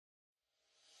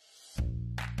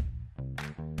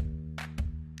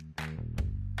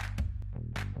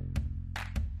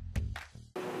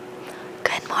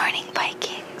morning,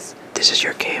 Vikings. This is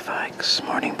your KVIKS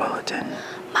morning bulletin.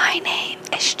 My name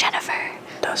is Jennifer.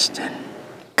 Dustin.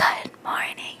 Good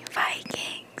morning,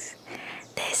 Vikings.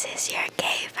 This is your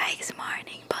KVIKS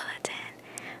morning bulletin.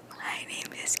 My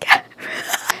name is Catherine.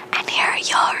 And here are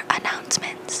your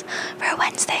announcements for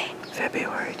Wednesday,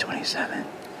 February 27,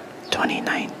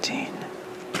 2019.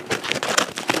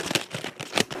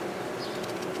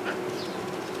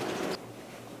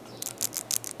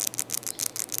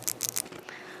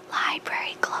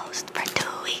 Library closed for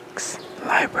 2 weeks.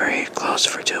 Library closed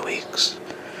for 2 weeks.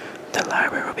 The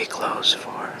library will be closed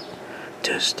for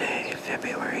Tuesday,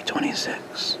 February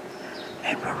 26,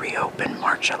 and will reopen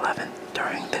March 11th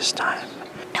during this time.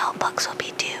 No books will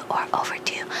be due or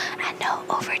overdue, and no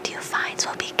overdue fines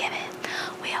will be given.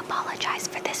 We apologize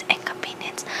for this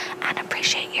inconvenience and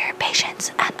appreciate your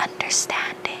patience and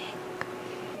understanding.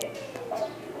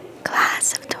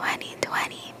 Class of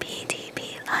 2020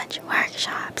 PTP lunch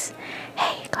workshops.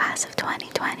 Hey, class of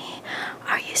 2020,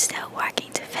 are you still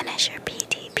working to finish your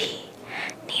PTP?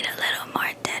 Need a little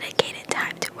more dedicated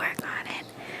time to work on it?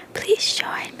 Please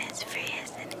join Ms.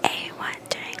 Frias in A1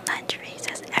 during lunch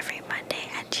recess every Monday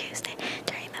and Tuesday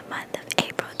during the month of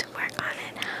April to work on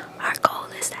it. Our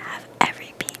goal is to have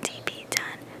every PTP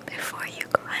done before you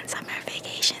go on summer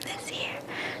vacation this year.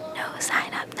 No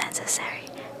sign up necessary.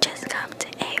 Just come to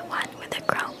A1 with a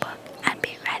Chromebook and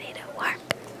be ready to work.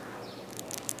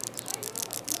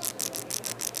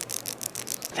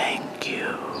 Thank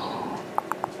you.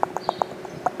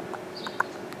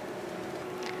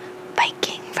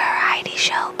 Viking variety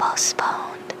show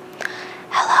postponed.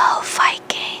 Hello,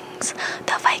 Vikings.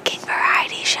 The Viking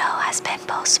variety show has been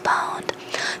postponed.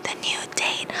 The new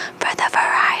date for the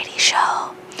variety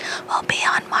show will be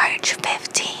on March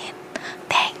 15.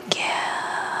 Thank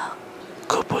you.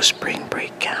 Kupu Spring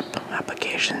Break Camp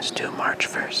applications due March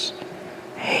 1st.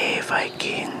 Hey,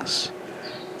 Vikings.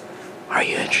 Are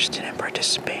you interested in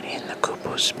participating in the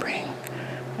Kupu Spring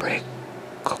Break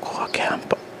Cocoa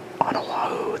Camp on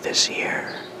Oahu this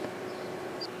year?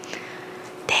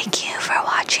 Thank you for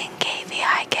watching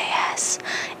KVIKS.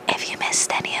 If you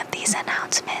missed any of these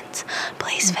announcements,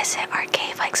 please visit our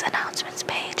KVIKS announcements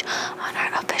page on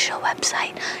our official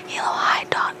website,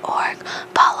 HIDOE.org.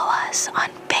 Follow us on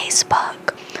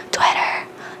Facebook, Twitter,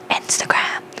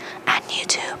 Instagram, and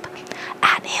YouTube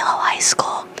at Hilo High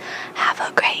School. Have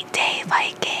a great day,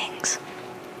 Vikings.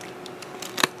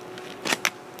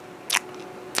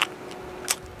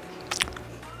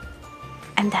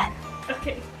 And then.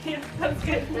 Okay, yeah, that's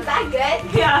good. Is that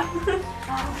good? Yeah.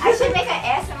 I should make an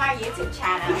ASMR YouTube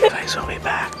channel. Guys will be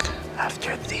back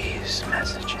after these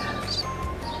messages.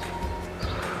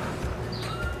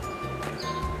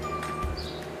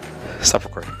 Stop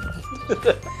recording.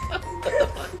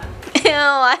 Ew,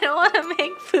 I don't want to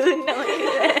make